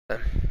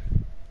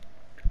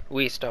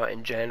restart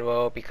in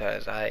general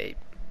because I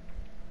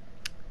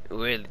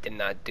really did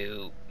not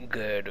do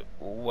good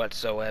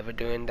whatsoever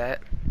doing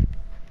that.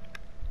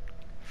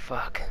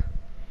 Fuck.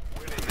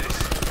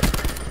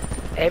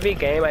 Every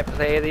game I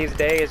play these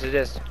days is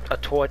just a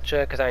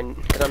torture because I'm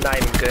not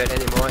even good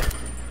anymore.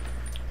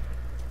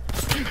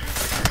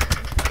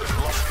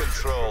 Lost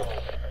control.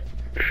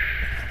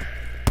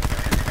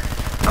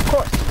 Of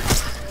course.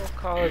 Oh,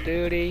 Call of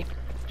Duty.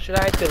 Should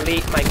I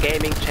delete my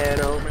gaming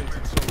channel?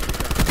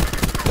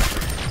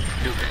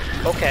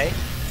 Okay.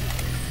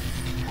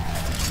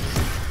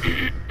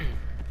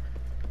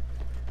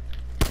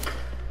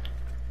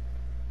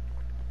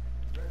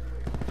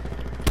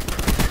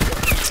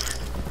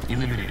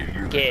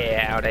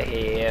 Get out of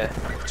here.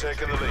 We've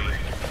taken the lead.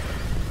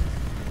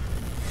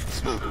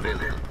 Smoke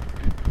available.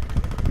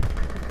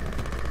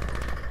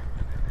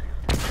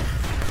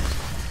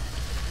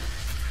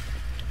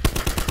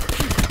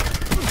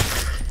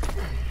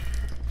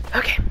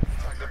 Okay.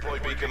 Deploy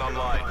beacon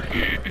online.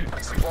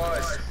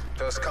 Supplies.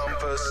 First come,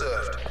 first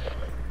served.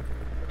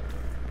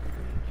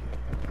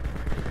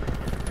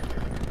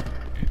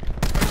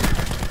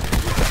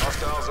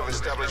 Hostiles have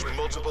established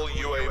multiple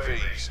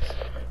UAVs.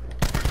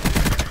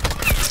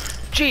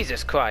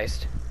 Jesus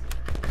Christ.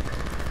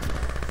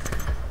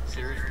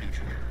 Serious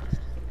neutralized.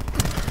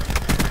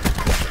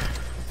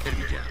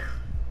 Enemy down.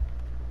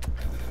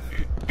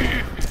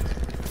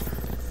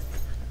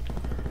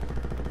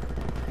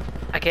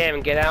 I can't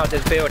even get out of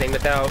this building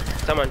without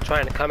someone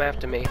trying to come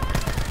after me.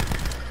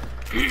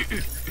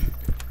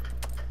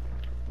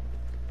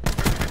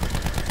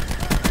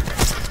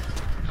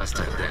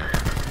 Hostile down.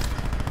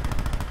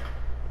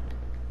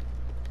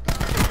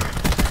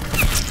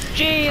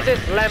 Jesus,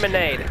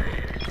 lemonade.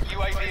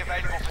 UAV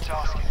available for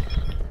tasking.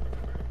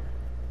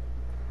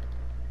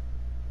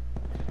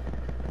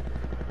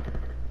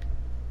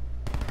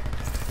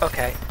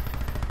 Okay.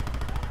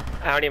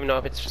 I don't even know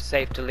if it's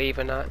safe to leave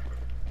or not.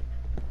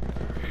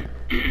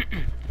 We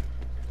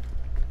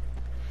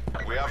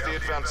have the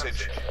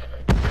advantage.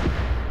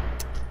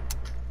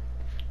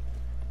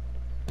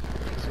 I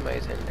think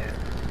somebody's in there.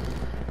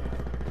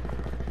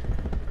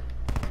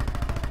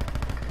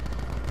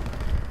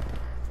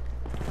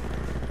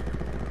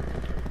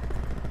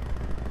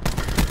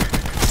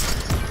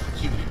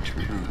 Unit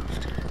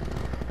removed.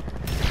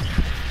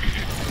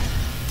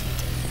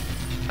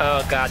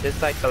 Oh god, this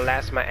is like the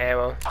last of my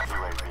ammo.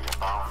 UAV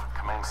above,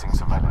 commencing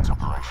surveillance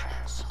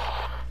operations.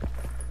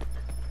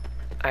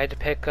 I had to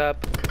pick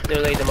up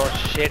literally the most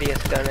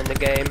shittiest gun in the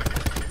game.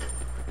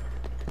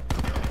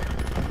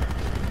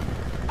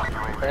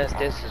 Unless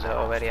this is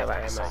already out of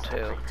ammo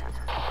too.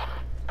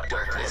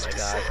 Darkness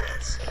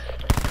descends.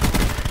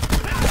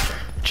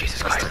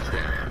 Jesus Christ.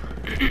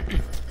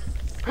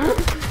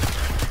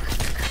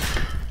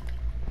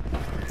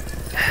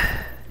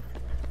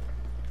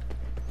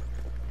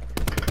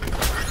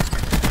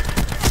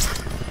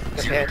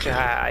 Compared to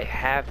how I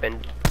have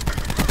been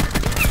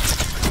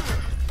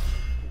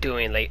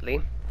doing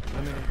lately.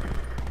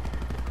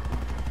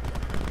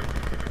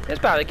 It's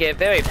about to get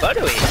very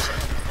buttery.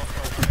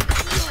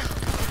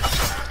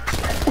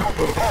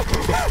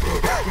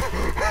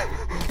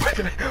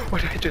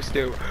 What did I just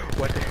do?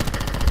 What did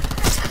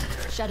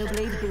Shadow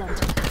blade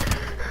blunted.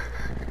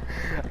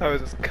 I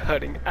was just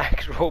cutting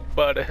actual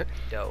butter.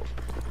 Dope.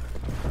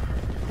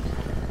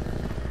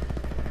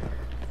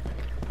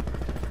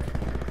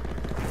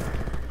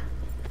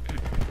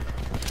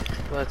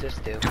 What does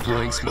this do?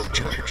 Deploying smoke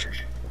charge.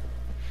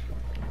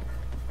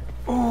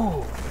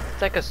 Ooh,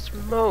 it's like a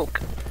smoke.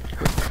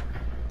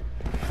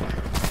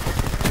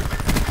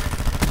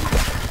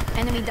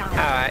 Enemy down.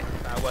 Alright,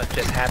 what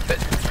just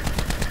happened?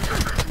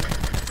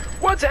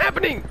 What's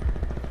happening?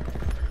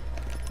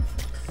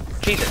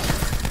 Jesus.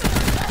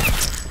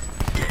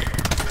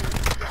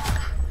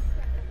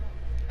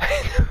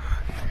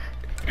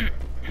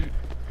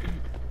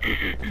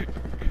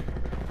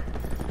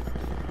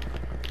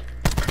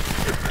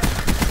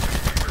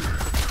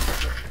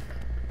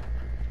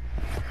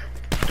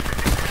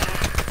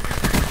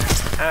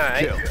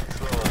 Alright.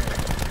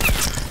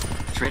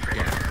 Threat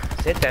down.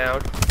 Sit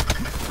down.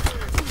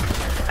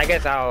 I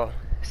guess I'll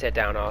sit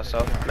down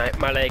also.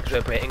 My legs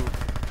are hurting.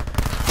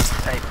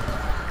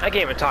 I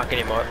can't even talk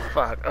anymore.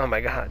 Fuck. Oh my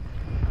god.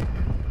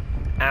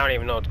 I don't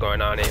even know what's going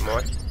on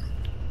anymore.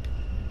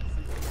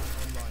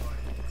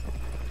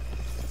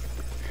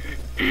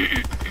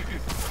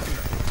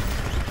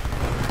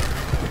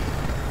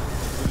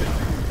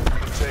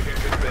 Taking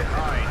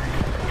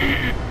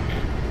behind.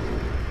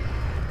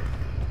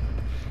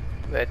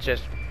 It's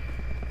just,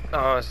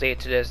 honestly,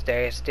 to this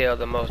day, it's still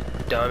the most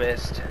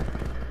dumbest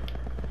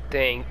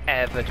thing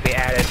ever to be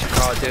added to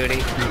Call of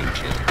Duty.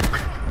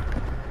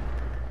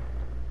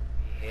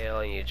 Hell,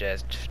 and you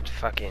just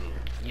fucking,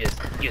 you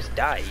just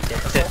die.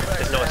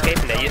 There's no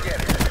escaping that.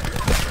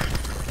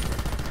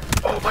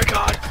 Oh my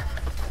god!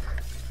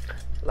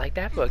 Like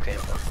that, for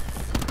example.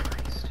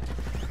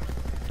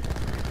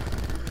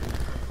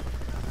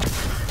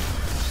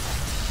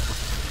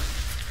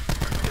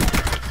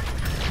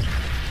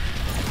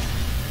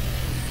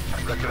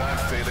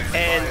 Christ.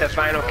 And the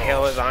final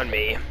kill is on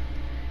me.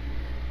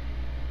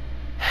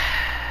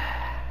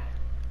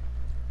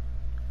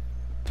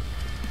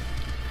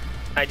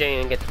 I didn't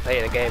even get to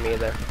play the game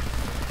either.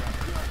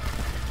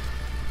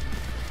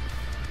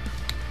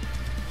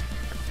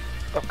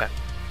 Okay.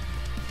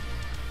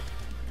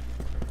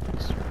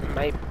 This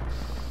might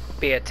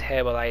be a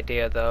terrible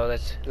idea though,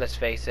 let's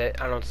face it.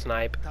 I don't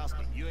snipe.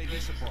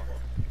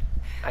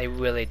 I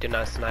really do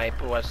not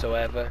snipe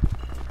whatsoever.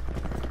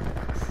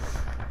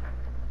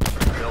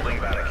 Building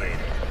barricade.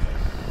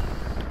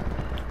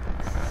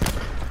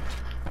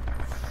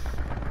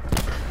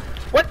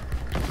 What?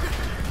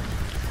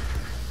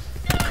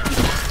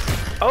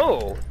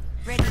 Oh!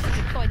 Ready to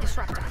deploy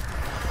disruptor.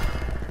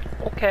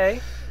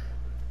 Okay.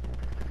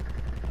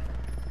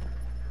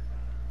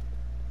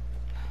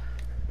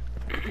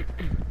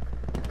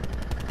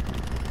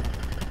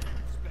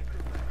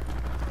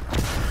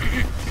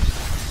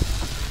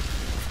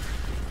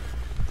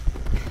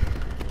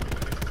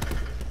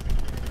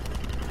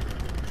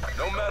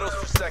 No medals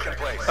for second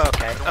place.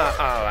 Okay.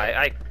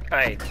 Alright.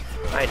 I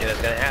knew it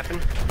was gonna happen.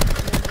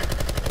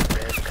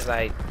 Because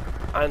I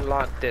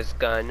unlocked this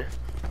gun.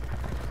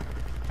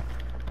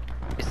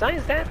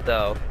 Besides that,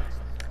 though,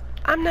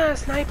 I'm not a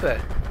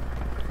sniper.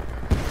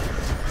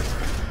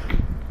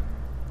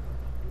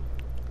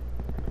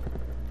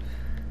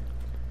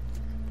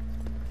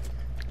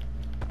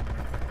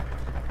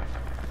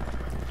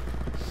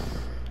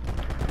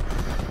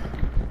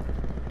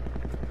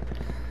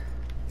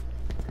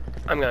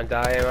 I'm gonna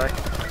die, am I?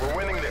 We're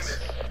winning this.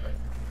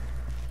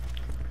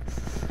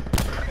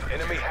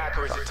 Enemy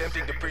hacker is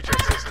attempting to breach our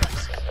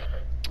systems.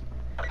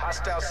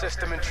 Hostile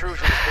system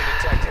intrusion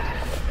has been detected.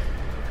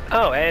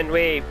 Oh, and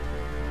We've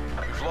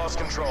lost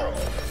control.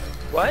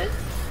 what?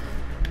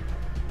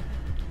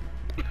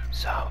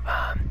 So,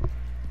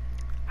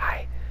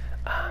 hi,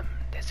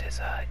 this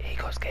is,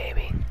 Eagles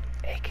Gaming,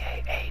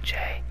 aka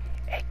AJ,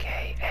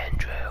 aka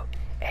Andrew,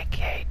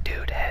 aka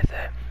Dude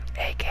Heather,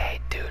 aka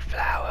Dude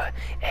Flower,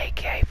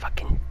 aka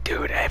fucking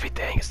Dude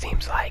Everything, it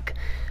seems like.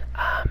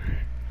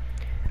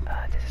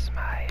 This is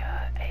my,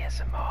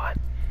 ASMR.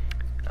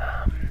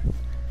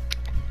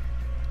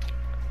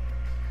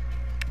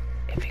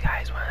 If you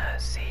guys want to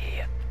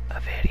see a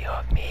video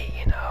of me,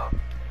 you know,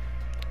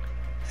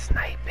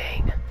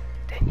 sniping,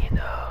 then you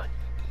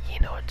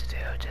know what to do.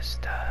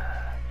 Just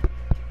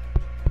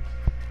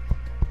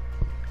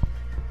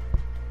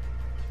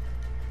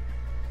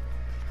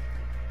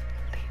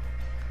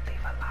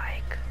leave a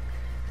like.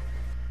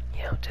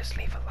 You know, just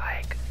leave a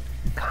like.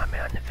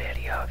 Comment on the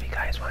video if you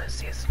guys want to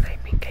see a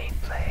sniping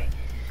gameplay.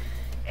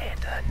 And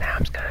now I'm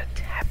just gonna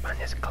tap on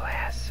this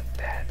glass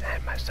that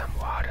had some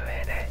water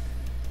in it.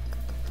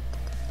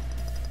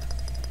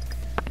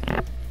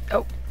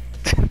 Oh.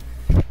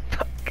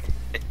 Fuck.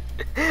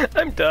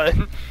 I'm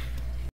done.